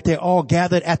coincidence that they're all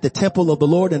gathered at the temple of the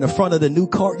Lord in the front of the new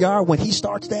courtyard when he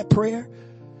starts that prayer?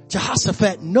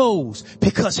 Jehoshaphat knows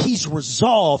because he's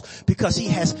resolved, because he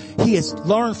has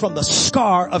learned from the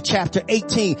scar of chapter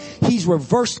 18. He's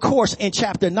reversed course in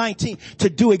chapter 19 to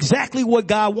do exactly what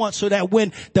God wants, so that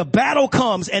when the battle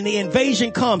comes and the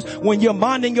invasion comes, when you're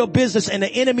minding your business and the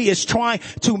enemy is trying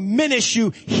to menace you,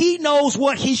 he knows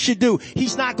what he should do.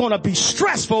 He's not going to be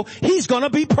stressful. He's going to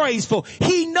be praiseful.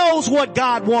 He knows what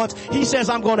God wants. He says,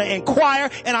 I'm going to inquire,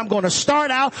 and I'm going to start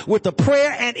out with the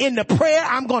prayer, and in the prayer,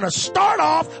 I'm going to start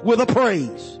off with a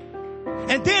praise.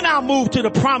 And then I'll move to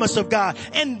the promise of God.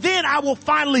 And then I will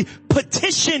finally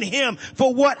petition him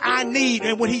for what I need.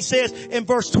 And when he says in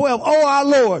verse 12, oh our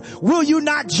Lord, will you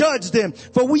not judge them?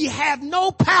 For we have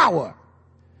no power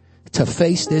to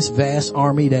face this vast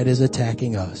army that is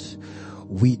attacking us.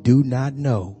 We do not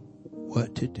know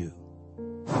what to do.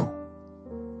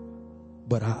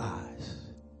 But our eyes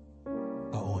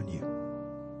are on you.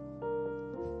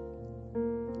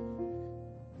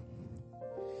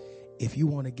 If you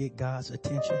want to get God's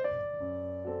attention,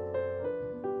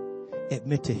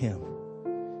 admit to him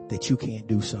that you can't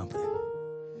do something.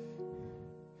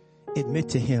 Admit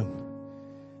to him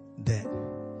that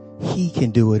he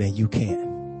can do it and you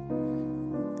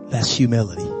can't. That's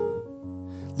humility.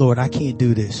 Lord, I can't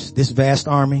do this. This vast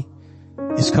army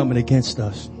is coming against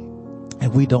us,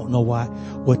 and we don't know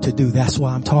what to do. That's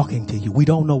why I'm talking to you. We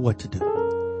don't know what to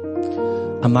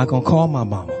do. I'm not going to call my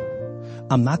mama.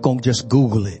 I'm not going to just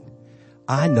Google it.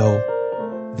 I know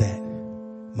that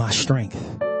my strength,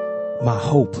 my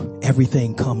hope,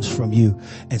 everything comes from you.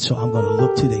 And so I'm going to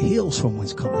look to the hills from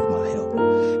whence cometh my help.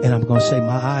 And I'm going to say,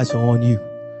 my eyes are on you.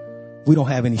 We don't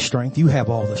have any strength. You have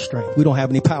all the strength. We don't have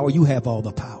any power. You have all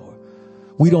the power.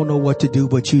 We don't know what to do,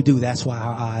 but you do. That's why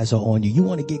our eyes are on you. You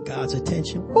want to get God's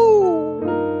attention? Woo!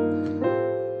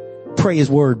 Pray his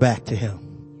word back to him.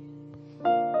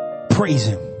 Praise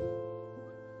him.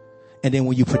 And then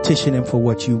when you petition him for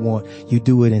what you want, you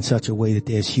do it in such a way that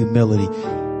there's humility.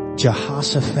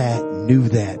 Jehoshaphat knew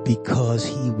that because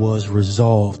he was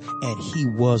resolved, and he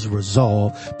was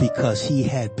resolved because he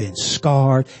had been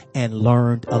scarred and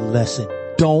learned a lesson.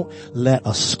 Don't let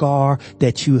a scar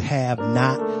that you have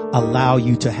not allow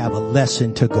you to have a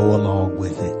lesson to go along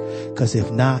with it. Because if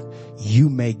not, you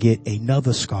may get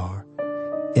another scar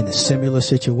in a similar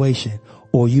situation,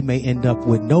 or you may end up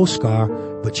with no scar,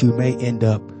 but you may end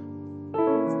up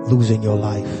losing your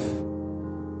life,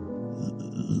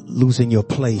 losing your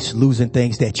place, losing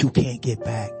things that you can't get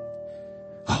back.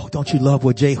 Oh, don't you love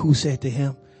what Jehu said to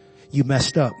him? You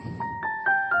messed up.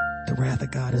 The wrath of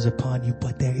God is upon you,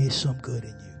 but there is some good in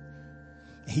you.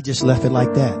 And he just left it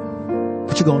like that.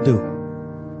 What you gonna do?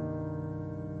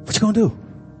 What you gonna do?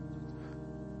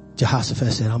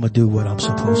 Jehoshaphat said, I'm gonna do what I'm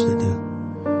supposed to do.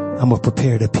 I'm gonna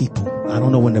prepare the people. I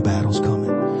don't know when the battle's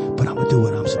coming, but I'm gonna do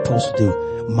what I'm supposed to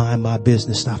do. Mind my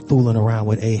business. Stop fooling around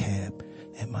with Ahab,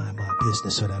 and mind my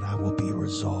business, so that I will be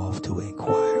resolved to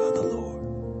inquire of the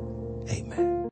Lord. Amen.